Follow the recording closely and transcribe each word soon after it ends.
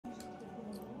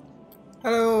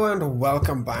Hello and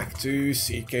welcome back to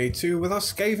CK2 with our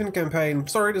Skaven campaign.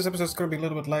 Sorry, this episode's going to be a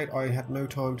little bit late. I had no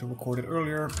time to record it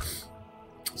earlier.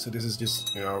 So this is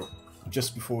just,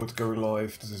 just before it's going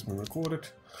live, this has been recorded.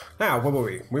 Now, where were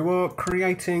we? We were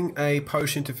creating a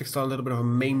potion to fix a little bit of a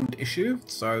maimed issue.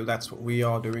 So that's what we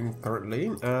are doing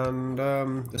currently. And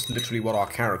that's literally what our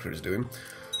character is doing.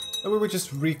 And we were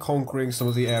just reconquering some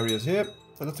of the areas here.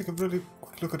 And I think a really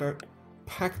quick look at our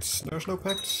pacts. There's no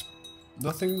pacts.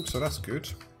 Nothing, so that's good.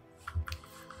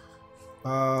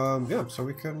 Yeah, so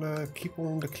we can keep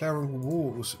on declaring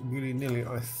wars willy-nilly,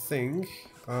 I think.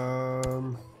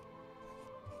 The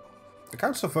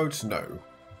council votes no.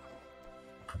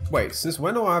 Wait, since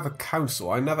when do I have a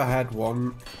council? I never had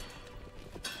one.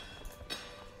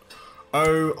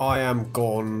 Oh, I am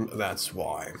gone, that's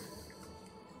why.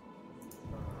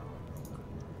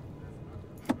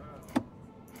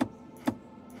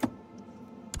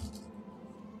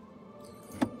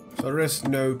 So there is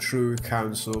no true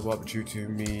council, but due to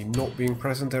me not being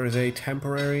present, there is a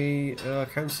temporary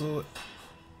council.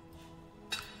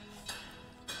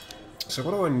 So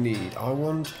what do I need? I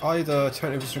want either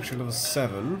town infrastructure level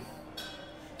 7,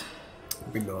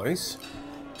 would be nice,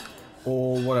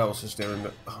 or what else is there in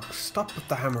the... Oh, stop with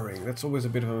the hammering, that's always a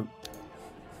bit of a...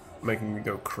 making me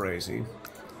go crazy.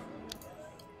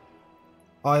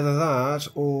 Either that,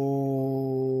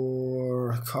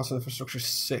 or castle infrastructure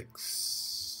 6.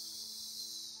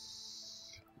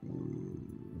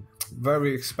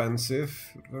 Very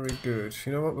expensive, very good.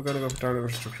 You know what, we're going to go down to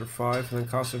infrastructure 5 and then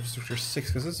castle infrastructure 6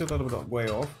 because it's a little bit way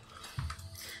off.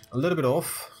 A little bit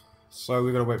off, so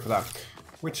we're going to wait for that.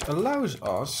 Which allows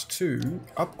us to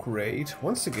upgrade,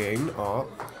 once again, our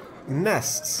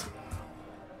nests.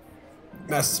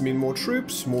 Nests mean more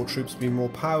troops mean more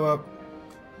power.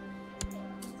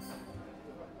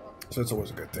 So it's always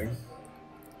a good thing.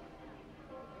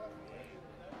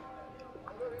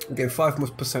 Gain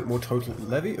 5% more total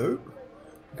levy. Oh,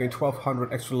 gain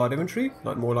 1200 extra light infantry,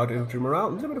 like more light infantry morale, a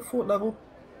little bit of fort level.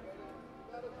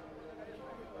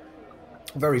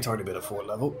 Very tiny bit of fort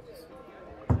level,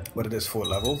 but it is fort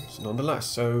level, so nonetheless.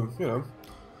 So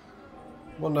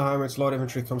wonder how much light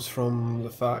infantry comes from the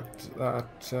fact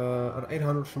that at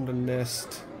 800 from the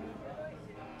nest,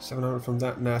 700 from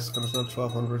that nest, comes down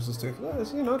 1200 and stuff.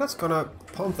 That's gonna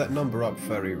pump that number up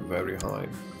very, very high.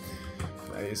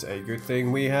 Is a good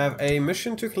thing. We have a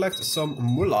mission to collect some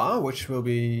mullah, which will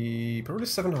be probably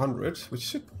 700, which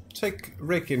should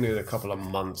rake in a couple of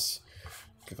months.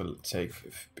 Give it take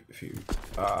a few.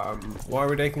 Why are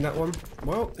we taking that one?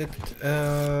 Well, it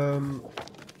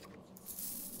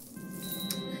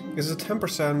is a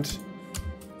 10%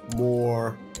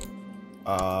 more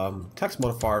tax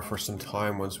modifier for some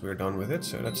time once we're done with it,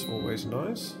 so that's always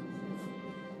nice.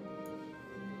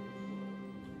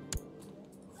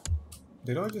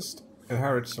 Did I just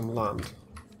inherit some land?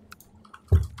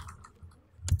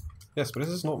 Yes, but this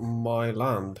is not my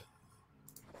land.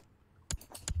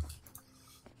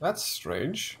 That's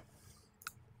strange.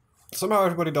 Somehow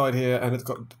everybody died here and it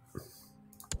got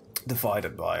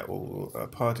divided by all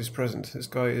parties present. This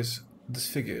guy is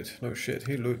disfigured. No shit,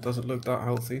 he doesn't look that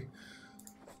healthy.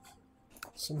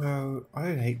 Somehow,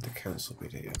 I hate the council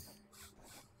bit here.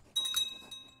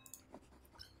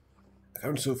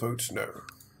 Council votes no.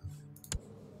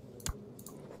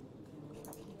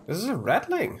 This is a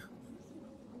rattling.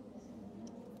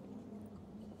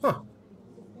 Huh.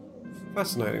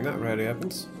 Fascinating, that rarely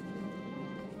happens.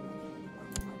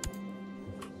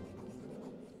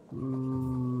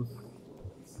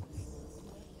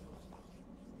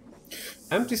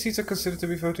 Empty seats are considered to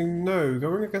be voting no.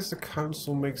 Going against the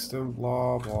council makes them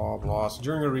blah blah blah. So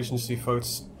during a regency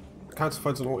votes, the council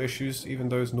votes on all issues, even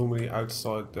those normally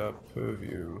outside their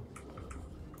purview.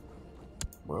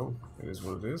 Well, it is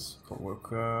what it is. Can't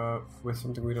work with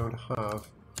something we don't have.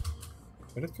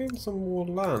 But it gained some more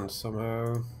land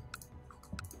somehow.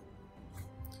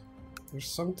 There's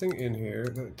something in here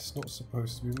that's not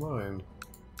supposed to be mine.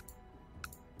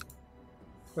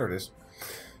 There it is.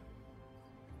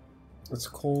 It's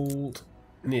called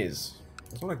Niz.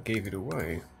 I thought I gave it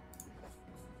away.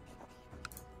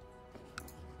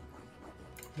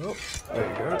 Oh, there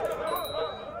you go.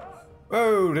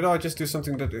 Oh, did I just do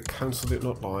something that the council did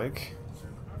not like?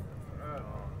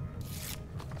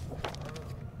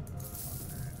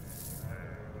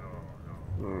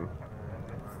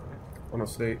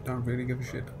 Honestly, don't really give a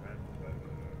shit.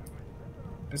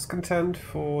 Discontent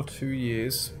for 2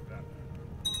 years.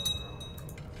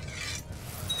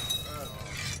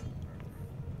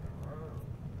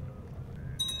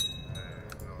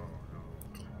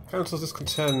 Council's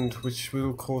discontent, which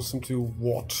will cause them to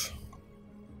what?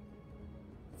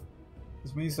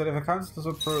 This means that if a council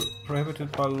is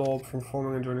prohibited by law from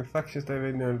forming and joining factions, they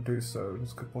may not do so.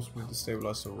 This could possibly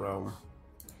destabilize the realm.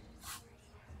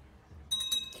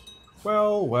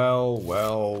 Well, well,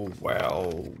 well,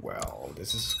 well, well.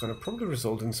 This is going to probably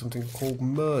result in something called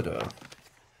murder.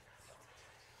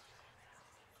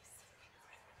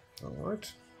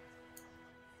 Alright.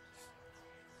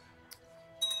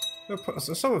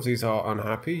 So some of these are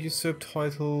unhappy. Usurp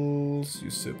titles.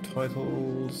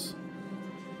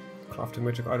 Crafting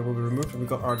magic item will be removed, and we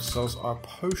got ourselves our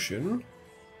potion.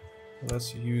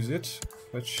 Let's use it.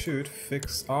 That should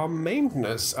fix our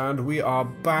maintenance, and we are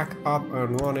back up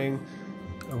and running.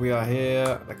 We are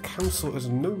here. The council is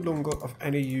no longer of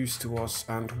any use to us,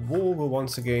 and war will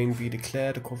once again be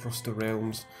declared across the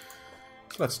realms.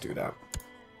 So let's do that.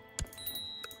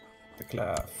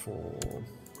 Declare for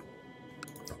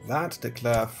that.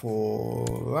 Declare for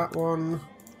that one.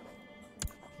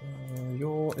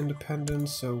 Your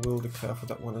independence, so we'll declare for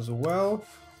that one as well.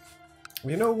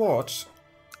 You know what?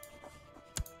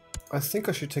 I think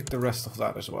I should take the rest of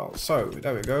that as well. So,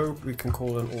 there we go. We can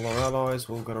call in all our allies.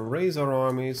 We're going to raise our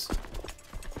armies.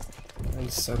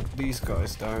 And send these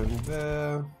guys down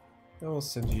there. I'll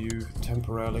send you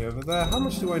temporarily over there. How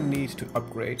much do I need to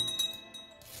upgrade?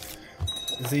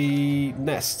 The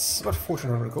nests, about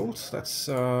 1400 gold. That's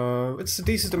it's a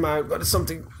decent amount, but it's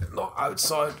something not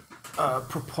outside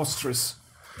preposterous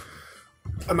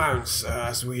amounts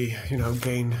as we, you know,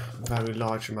 gain very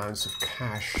large amounts of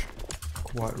cash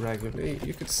quite regularly.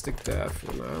 You could stick there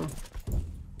for now.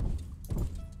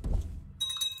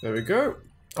 There we go,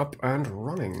 up and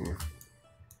running.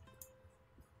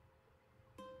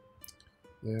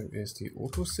 There is the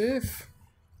autosave.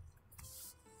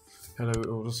 Hello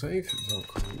autosave,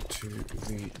 welcome to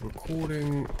the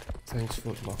recording. Thanks for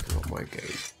locking up my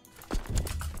game.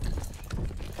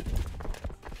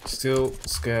 Still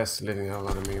scares the living hell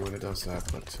out of me when it does that,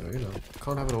 but you know,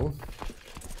 can't have it all.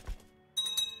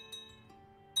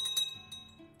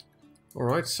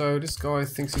 Alright, so this guy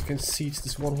thinks he can siege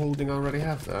this one holding I already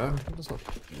have there. That's not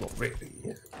really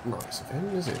nice of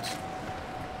him, is it?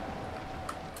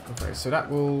 Okay, so that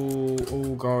will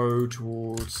all go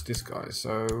towards this guy,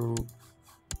 so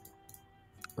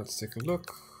let's take a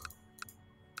look.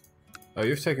 Oh,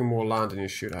 you've taken more land than you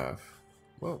should have.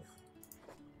 Well,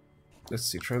 let's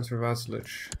see, transfer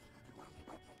vassalage.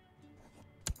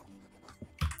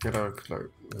 I don't know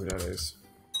who that is.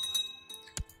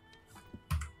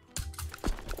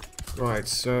 Right,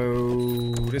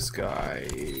 so this guy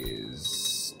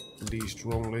is leashed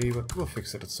wrongly, but we'll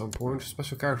fix it at some point.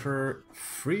 Special character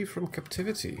free from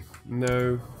captivity.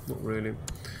 No, not really.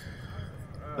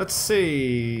 Let's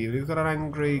see, we've got an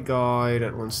angry guy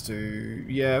that wants to...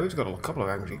 Yeah, we've got a couple of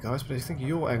angry guys, but I think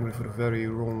you're angry for the very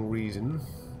wrong reason.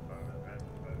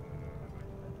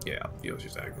 Yeah, you're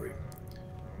just angry.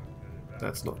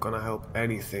 That's not gonna help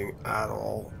anything at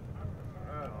all.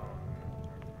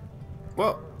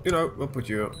 Well, you know, we'll put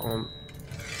you on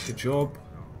the job.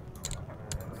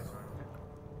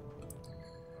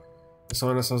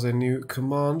 Assign us as a new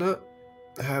commander.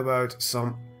 How about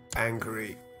some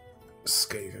angry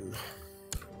Skaven?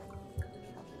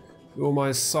 You're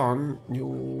my son.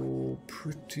 You're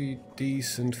pretty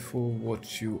decent for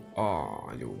what you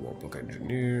are. You're a one-block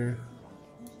engineer.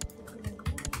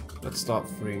 Let's start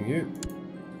freeing you.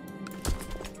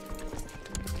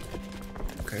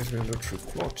 Okay, so we have no troop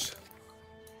plot.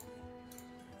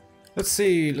 Let's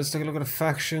see, let's take a look at the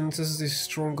factions. This is the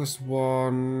strongest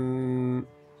one.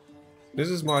 This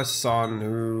is my son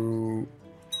who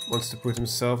wants to put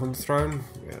himself on the throne.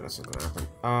 Yeah, that's not gonna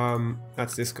happen.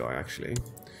 That's this guy actually.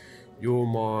 You're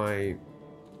my...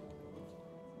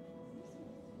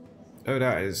 Oh,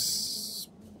 that is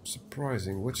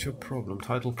surprising. What's your problem?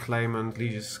 Title claimant,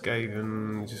 Legion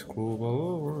Skaven, just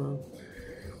cool.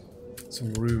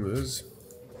 Some rumors.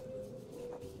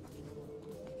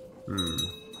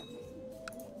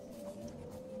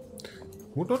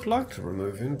 Would not like to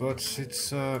remove him, but it's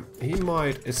he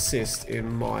might assist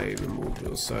in my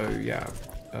removal, so yeah.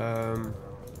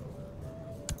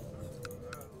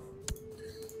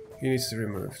 He needs to be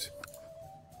removed.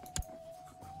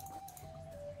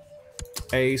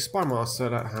 A spy master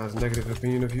that has negative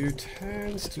opinion of you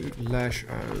tends to lash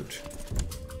out.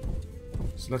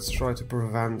 So let's try to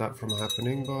prevent that from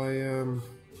happening by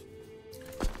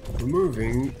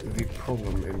removing the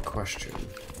problem in question.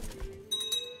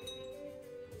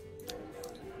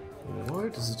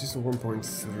 Alright, this is just a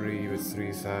 1.3 with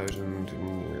 3,000.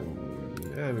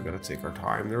 Yeah, we gotta take our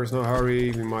time. There is no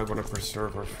hurry. We might want to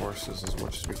preserve our forces as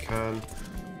much as we can.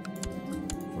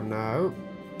 For now,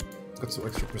 got some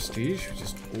extra prestige, which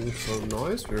is also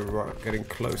nice. We're getting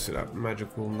close to that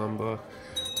magical number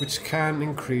which can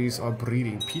increase our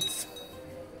breeding peats,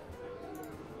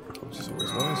 which is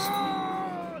always nice.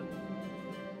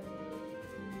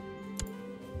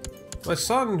 My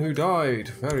son who died.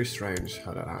 Very strange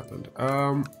how that happened.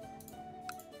 Got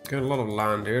a lot of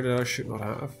land here that I should not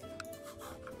have.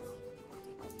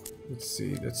 Let's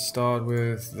see, let's start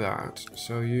with that.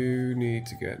 So you need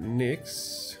to get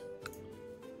Niz,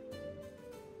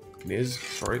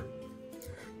 sorry,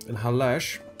 and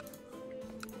Halesh.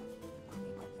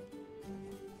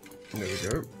 There we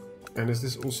go. And is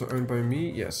this also owned by me?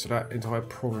 Yes, so that entire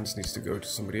province needs to go to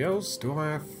somebody else. Do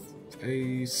I have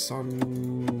a son?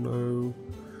 No.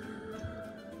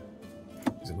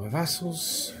 Is it my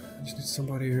vassals? I just need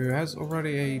somebody who has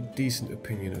already a decent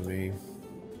opinion of me.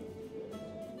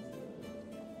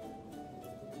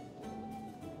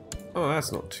 Oh,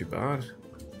 that's not too bad.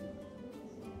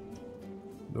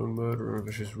 No murder or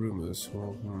vicious rumors.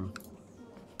 Well,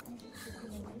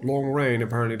 Long reign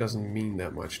apparently doesn't mean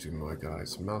that much to my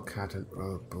guys. Malcat and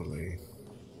bully.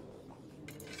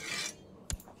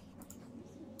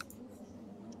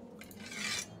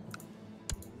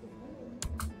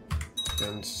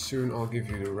 And soon I'll give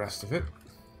you the rest of it.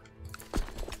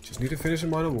 Just need to finish a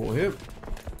minor war here.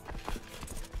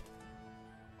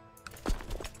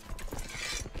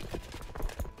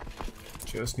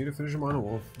 Just need to finish a minor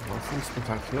war. Nothing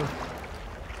spectacular.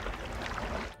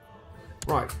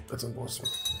 Right, that's impossible.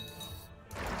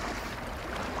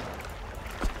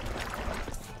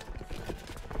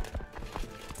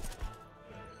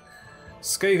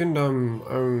 Skavendom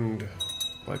owned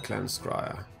by Clan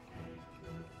Scryer.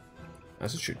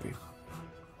 As it should be.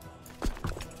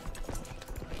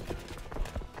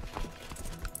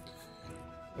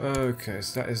 Okay,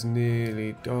 so that is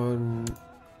nearly done.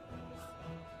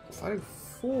 Fighting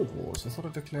 4 wars. I thought I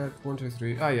declared 1, 2,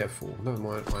 3. Ah, yeah, 4. Never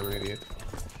mind, I'm an idiot.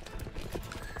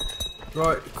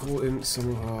 Right, call in some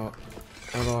of our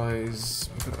allies.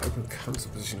 We've got an open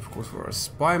council position, of course, for our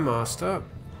spy master.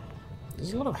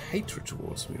 There's a lot of hatred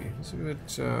towards me. It's a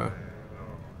bit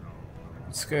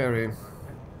scary.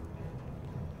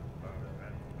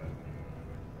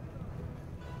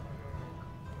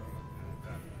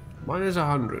 Mine is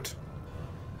 100.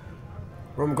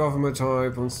 From government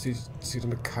type, on seat on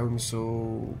the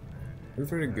council. You're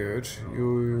very good.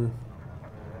 You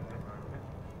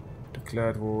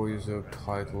declared war, user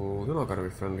title. They're not gonna be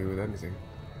friendly with anything.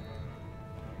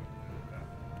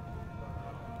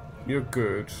 You're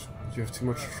good. You have too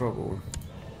much trouble.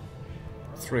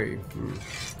 3.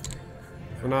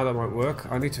 For now that might work.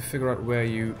 I need to figure out where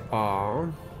you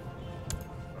are.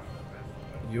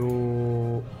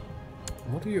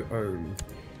 What do you own?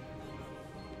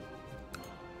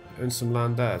 Own some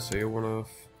land there, so you're one of...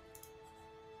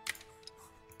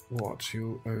 What?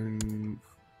 You own...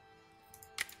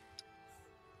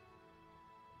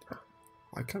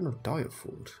 I cannot die of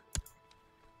food.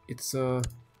 It's a...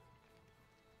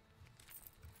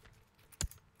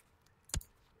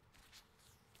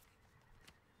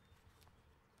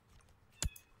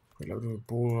 Load of a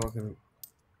bulwark and...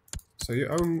 So you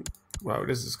own... Wow,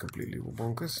 this is completely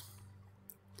bonkers.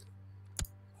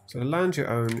 So the land you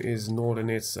own is Northern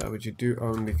Itza, but you do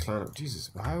own the clan of... Jesus,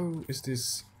 how is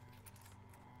this...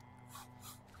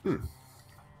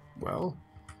 Well,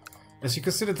 as you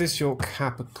consider this your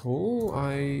capital,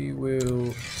 I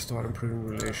will start improving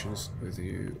relations with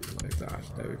you like that.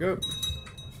 There we go.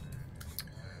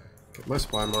 Get my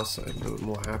spy master a little bit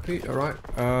more happy. Alright,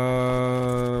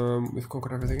 we've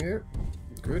conquered everything here.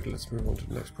 Good, let's move on to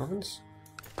the next province.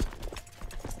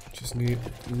 Just need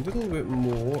a little bit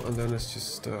more, and then it's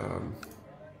just the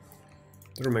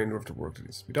remainder of the work that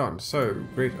needs to be done. So,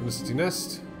 Great Undercity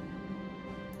Nest.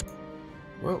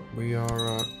 Well, we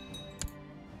are...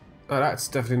 that's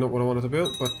definitely not what I wanted to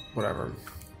build, but whatever.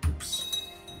 Oops.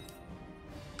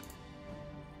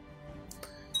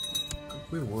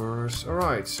 Could be worse.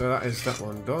 Alright, so that is that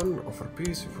one done. Offer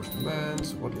peace, enforce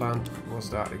demands. What land was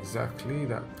that exactly?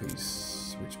 That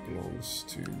piece, which belongs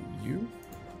to you.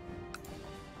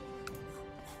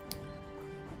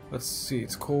 Let's see,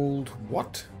 it's called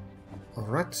what?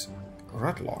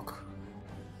 Ratlock.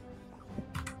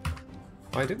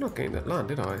 I did not gain that land,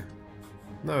 did I?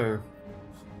 No.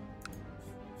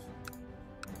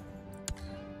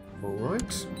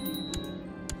 Alright.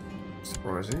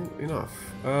 Surprising enough.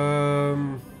 I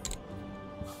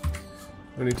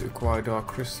need to acquire dark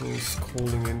crystals,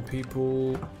 calling in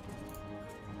people.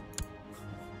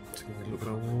 Taking a look at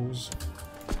our walls.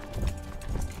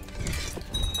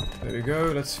 There we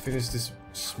go, let's finish this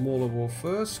smaller wall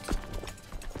first.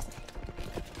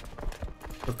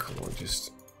 Oh, come on,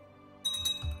 just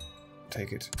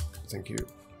take it. Thank you.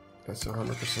 That's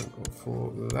 100%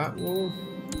 for that wall.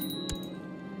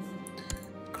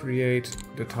 create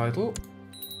the title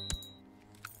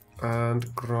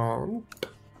and grant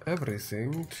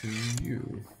everything to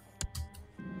you.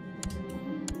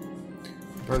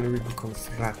 Apparently we become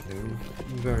threatening,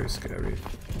 very scary.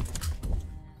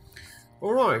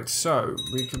 Alright, so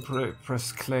we can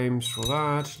press claims for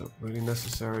that, not really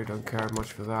necessary, don't care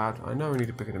much for that. I know I need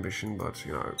to pick an ambition, but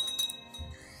you know,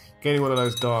 getting one of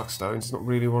those dark stones is not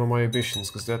really one of my ambitions,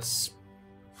 because that's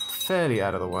fairly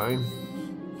out of the way.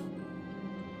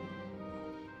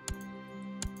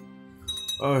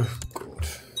 Oh god.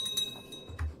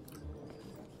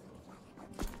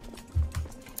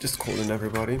 Just calling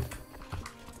everybody.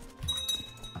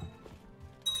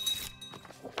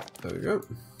 There we go.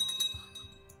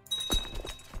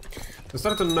 I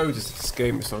started to notice that this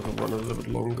game is starting to run a little bit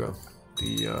longer.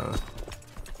 The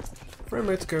frame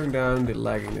rate's going down, the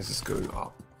lagginess is going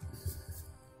up.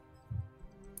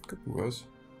 Could be worse.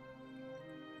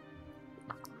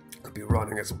 Could be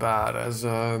running as bad as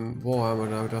Warhammer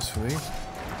now does for me.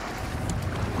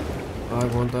 I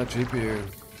want that GPU.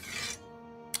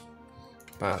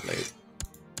 Badly.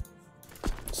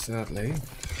 Sadly.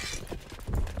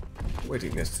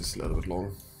 Waiting list is a little bit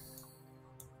long.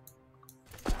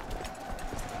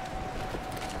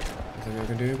 Nothing I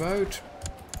can do about.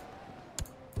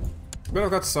 But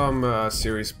I've got some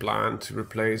series planned to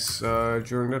replace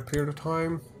during that period of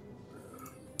time.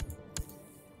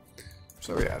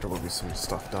 So yeah, there will be some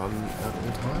stuff done at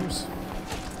all times.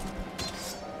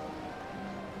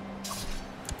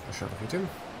 I shall defeat him.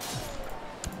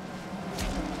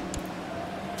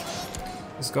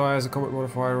 This guy has a combat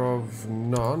modifier of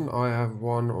none. I have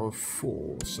one of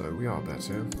 4, so we are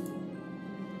better.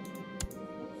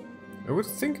 I would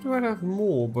think it might have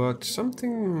more, but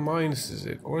something minuses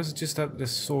it. Or is it just that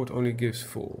this sword only gives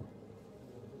 4?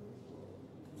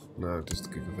 No,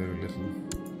 just give a very little.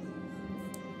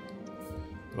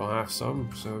 But I have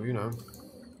some, so you know.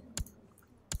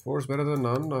 4 is better than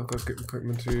none. I've got good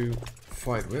equipment to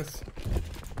fight with.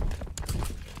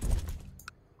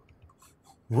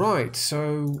 Right,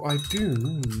 so I do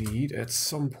need at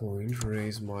some point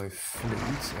raise my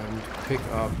fleet and pick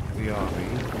up the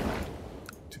army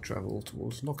to travel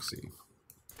towards Noxie.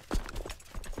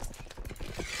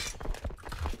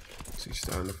 Siege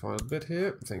down the final bit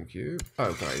here, thank you.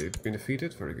 Okay, you've been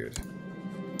defeated, very good.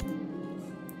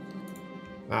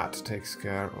 That takes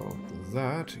care of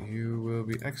that. You will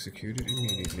be executed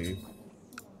immediately.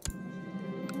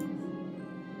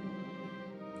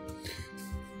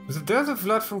 With the death of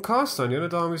Vlad from Karstan, the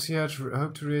other armies he had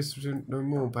hoped to raise to no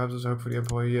more. Perhaps there's hope for the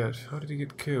Empire yet. How did he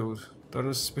get killed?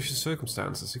 Under suspicious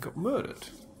circumstances, he got murdered.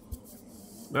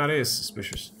 That is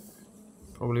suspicious.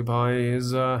 Probably by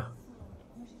his, the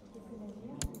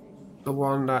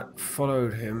one that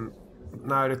followed him.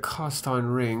 Now the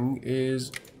Karstan ring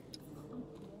is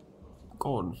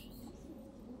gone.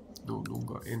 No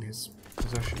longer in his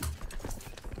possession.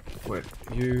 Wait,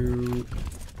 you...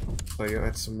 Oh, you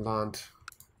had some land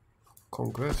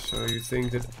conquest, so you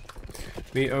think that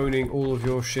me owning all of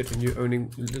your shit and you owning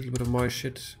a little bit of my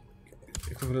shit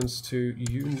equivalents to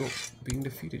you not being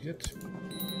defeated yet?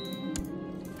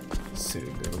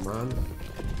 Silly little man.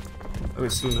 I mean,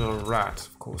 it's still a rat,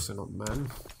 of course they're not men.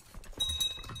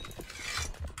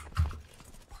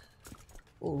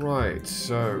 Alright,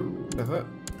 so never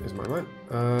is my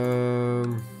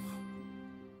man.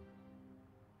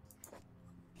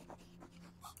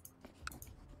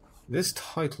 This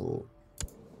title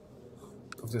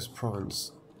of this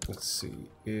province, let's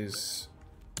see, is...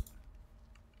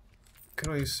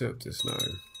 Can I usurp this now?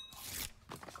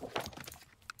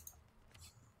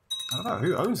 I don't know,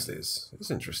 who owns this? That's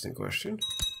an interesting question.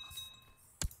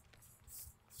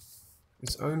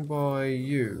 It's owned by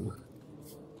you.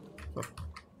 Oh.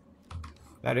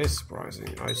 That is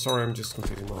surprising. Sorry, I'm just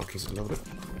confusing marquees a little bit.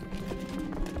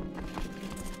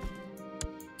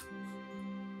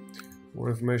 More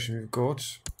information we've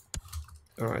got.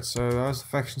 Alright, so how's the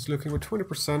factions looking? We're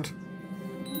 20%.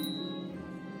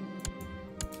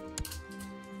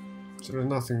 So there's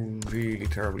nothing really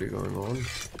terribly going on.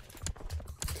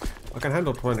 I can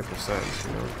handle 20%,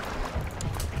 you know.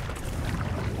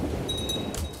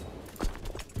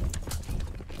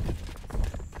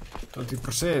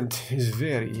 %20 is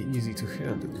very easy to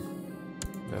handle.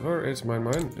 Never, it's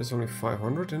mine. There's only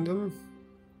 500 in them.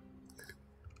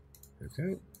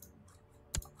 Okay.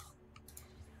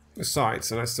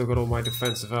 Besides, and I still got all my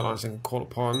defensive allies I can call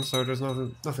upon, so there's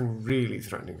nothing really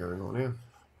threatening going on here.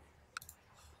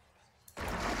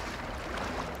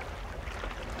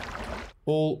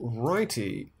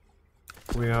 Alrighty,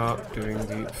 we are doing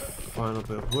the final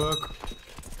bit of work.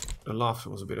 The laughter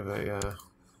was a bit of a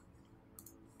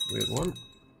weird one.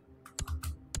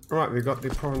 Alright, we got the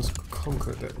province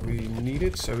conquered that we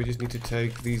needed, so we just need to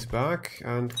take these back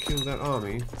and kill that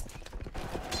army.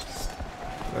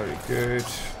 Very good.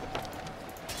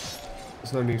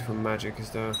 There's no need for magic, is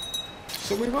there?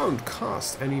 So we won't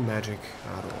cast any magic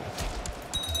at all.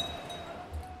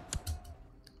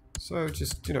 So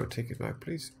just, you know, take it back,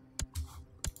 please.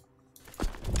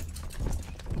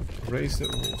 Raise the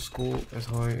war score as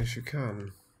high as you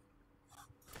can.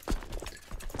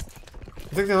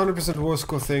 I think the 100% war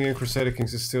score thing in Crusader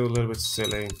Kings is still a little bit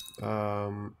silly.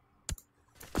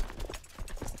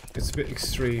 It's a bit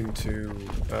extreme to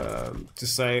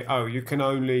say, oh, you can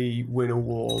only win a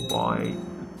war by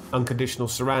unconditional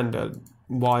surrender.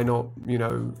 Why not, you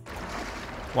know,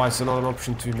 why is it not an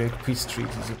option to make peace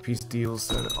treaties or peace deals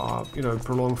that are, you know,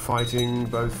 prolonged fighting,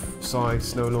 both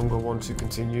sides no longer want to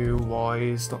continue? Why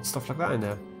is not stuff like that in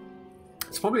there?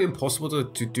 It's probably impossible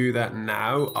to do that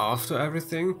now after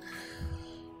everything.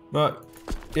 But,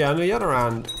 yeah, on the other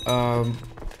hand,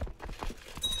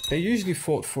 they usually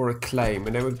fought for a claim,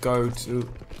 and they would go to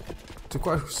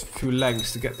quite a few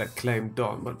lengths to get that claim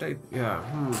done. But they, yeah,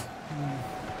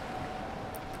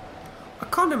 I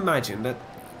can't imagine that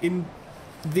in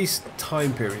these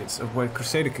time periods of when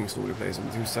Crusader Kings normally plays in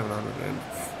between 700 and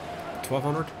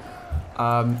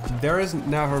 1200, there has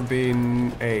never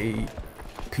been a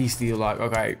peace deal like,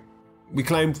 okay, we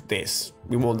claimed this,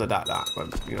 we wanted that,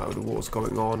 but, you know, the war's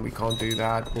going on, we can't do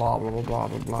that, blah, blah, blah, blah,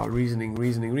 blah, blah,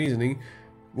 reasoning.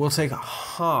 We'll take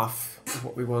half of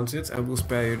what we wanted and we'll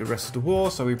spare you the rest of the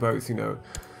war, so we both, you know,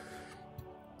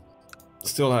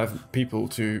 still have people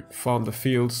to farm the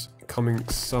fields coming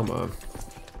summer.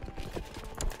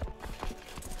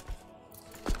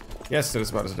 Yes, that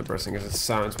is about as depressing as it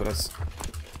sounds, but that's,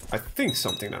 I think,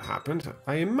 something that happened.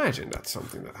 I imagine that's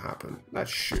something that happened. That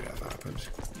should have happened.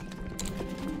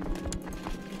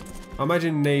 I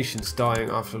imagine nations dying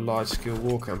after large-scale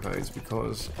war campaigns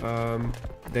because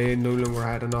they no longer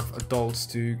had enough adults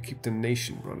to keep the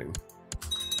nation running.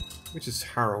 Which is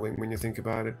harrowing when you think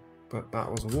about it, but that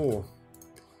was a war.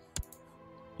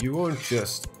 You weren't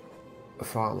just a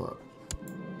farmer.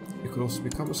 You could also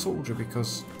become a soldier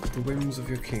because of the whims of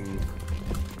your king.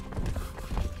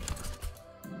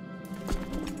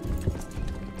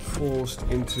 Forced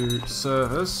into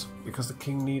service because the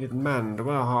king needed men. There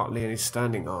were hardly any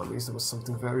standing armies. There was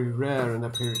something very rare in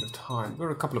that period of time. There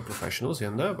were a couple of professionals here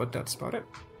and there, but that's about it.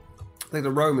 I think the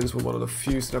Romans were one of the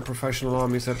few professional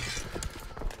armies that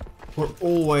were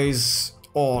always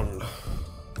on.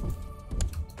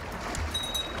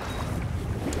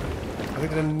 I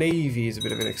think the Navy is a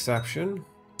bit of an exception.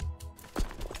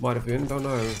 Might have been, don't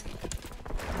know.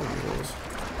 Probably was.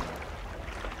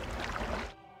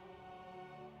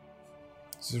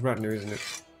 This is retinue, isn't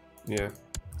it? Yeah.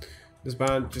 This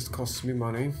band just costs me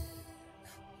money.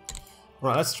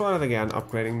 Right, let's try that again,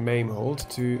 upgrading Maimhold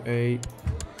to a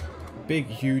big,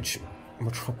 huge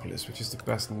metropolis, which is the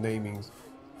best naming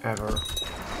ever.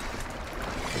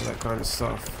 All that kind of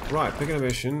stuff. Right, pick a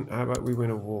mission. How about we win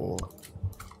a war?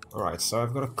 Alright, so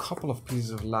I've got a couple of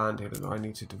pieces of land here that I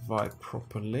need to divide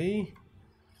properly.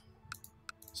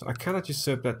 So I cannot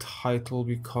usurp that title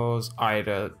because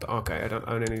either, okay, I don't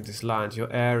own any of this land.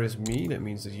 Your heir is me. That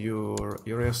means that you're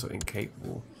also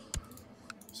incapable.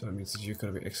 So that means that you're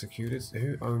going to be executed.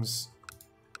 Who owns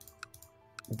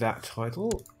that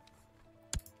title?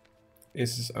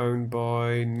 This is owned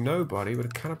by nobody, but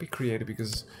it cannot be created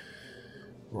because...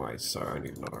 Right, so I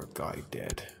need another guy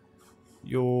dead.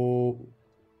 You're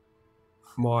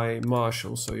my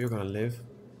marshal, so you're going to live.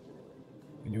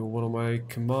 And you're one of my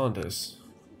commanders.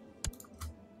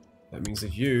 That means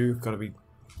that you gotta be,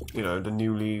 you know, the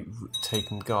newly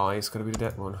taken guy is gonna be the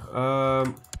dead one. I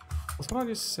thought I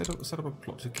just set up a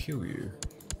plot to kill you.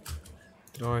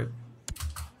 Did I?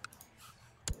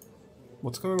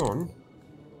 What's going on?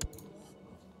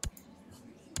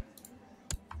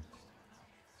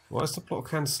 Why is the plot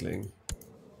cancelling?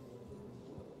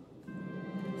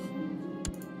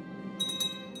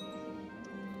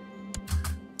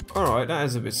 Alright, that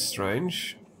is a bit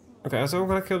strange. Okay, so I'm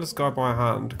gonna kill this guy by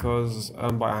hand, because,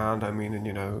 by hand I mean, and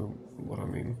you know what I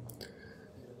mean.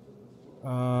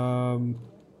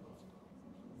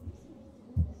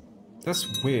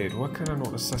 That's weird, why can I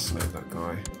not assassinate that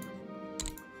guy?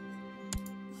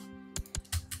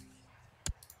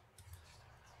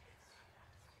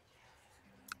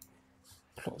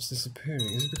 Plot's disappearing,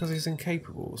 is it because he's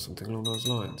incapable or something along those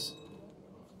lines?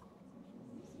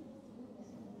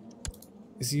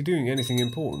 Is he doing anything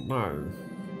important? No.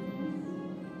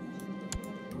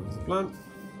 Plan.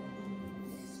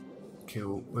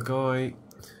 Kill the guy.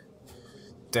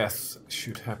 Death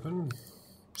should happen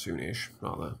soonish,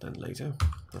 rather than later,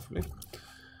 preferably.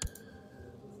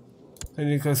 And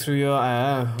you go through your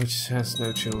heir, which has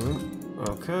no children.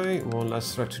 Okay, one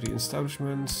less threat to the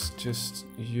establishment. Just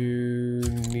you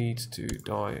need to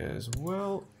die as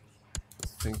well.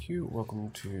 Thank you.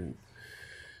 Welcome to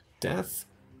death.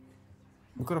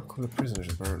 We've got a couple of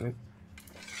prisoners apparently.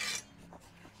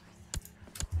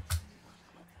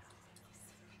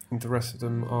 And the rest of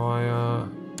them,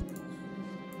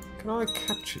 can I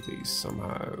capture these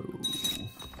somehow?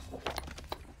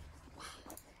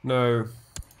 No.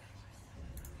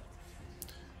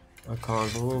 I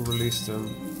can't, but we'll release them.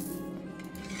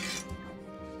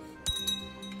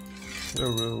 No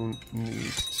real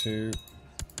need to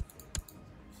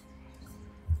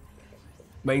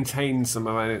maintain some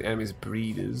of our enemy's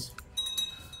breeders.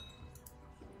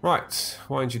 Right,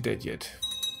 why aren't you dead yet?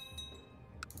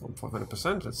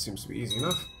 500%, that seems to be easy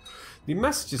enough. The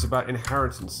messages about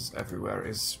inheritances everywhere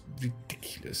is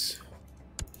ridiculous.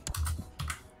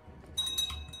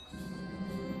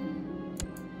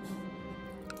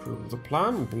 Approve of the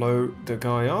plan, blow the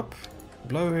guy up.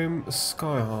 Blow him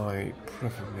sky high,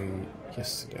 preferably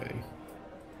yesterday.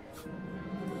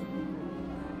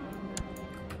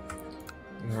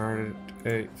 Inherited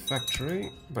a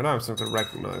factory, but now I'm starting to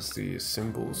recognize the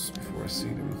symbols before I see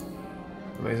them.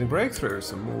 Amazing breakthrough,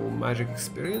 some more magic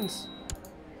experience.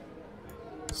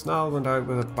 Snarl went out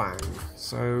with a bang.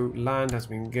 So land has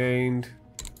been gained.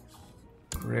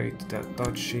 Create that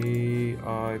duchy.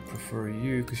 I prefer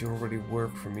you because you already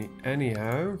work for me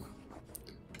anyhow.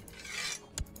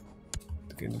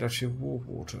 To gain the Duchy of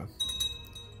Warwater.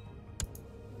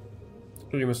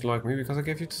 You must like me because I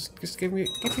gave you just gave you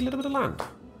a little bit of land.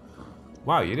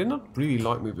 Wow, you did not really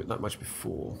like me that much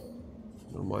before.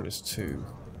 No, -2.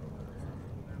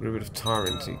 A little bit of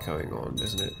tyranny going on,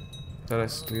 isn't it?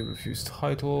 Honestly, refused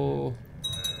title.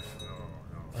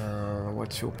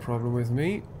 What's your problem with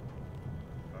me?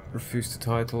 Refused the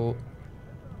title.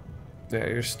 Yeah,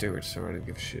 you're steward, so I don't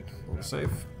give a shit. All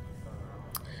safe.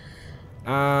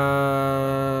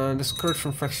 And discouraged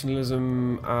from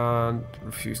factionalism and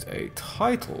refused a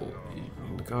title.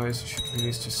 You guys should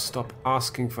really just stop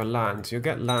asking for land. You'll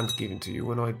get land given to you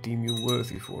when I deem you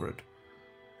worthy for it.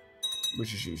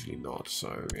 Which is usually not,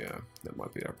 so yeah, that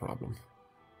might be our problem.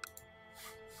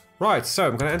 Right, so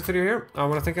I'm going to end the video here. I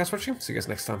want to thank you guys for watching. See you guys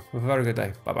next time. Have a very good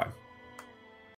day. Bye-bye.